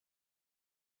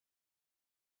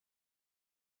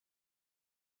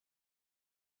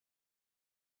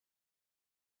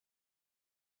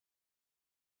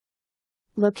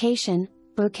Location.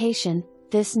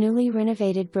 This newly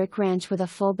renovated brick ranch with a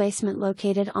full basement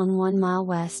located on 1 mile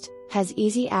west, has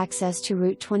easy access to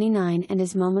Route 29 and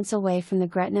is moments away from the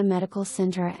Gretna Medical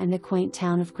Center and the quaint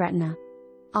town of Gretna.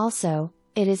 Also,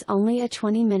 it is only a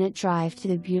 20-minute drive to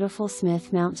the beautiful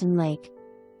Smith Mountain Lake.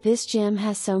 This gem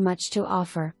has so much to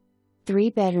offer. 3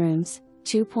 bedrooms,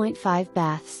 2.5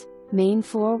 baths, main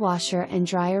floor washer and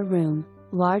dryer room,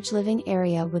 large living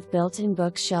area with built-in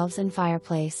bookshelves and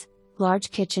fireplace,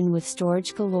 large kitchen with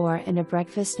storage galore and a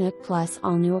breakfast nook plus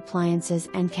all new appliances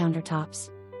and countertops.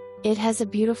 It has a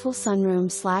beautiful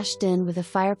sunroom/den with a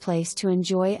fireplace to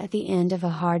enjoy at the end of a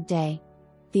hard day.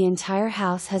 The entire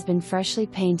house has been freshly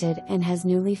painted and has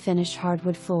newly finished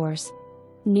hardwood floors.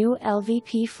 New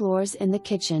LVP floors in the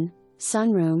kitchen,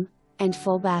 sunroom, and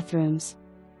full bathrooms.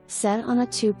 Set on a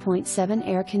 2.7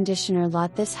 air conditioner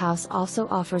lot, this house also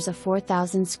offers a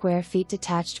 4,000 square feet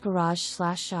detached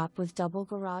garage/shop with double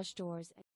garage doors.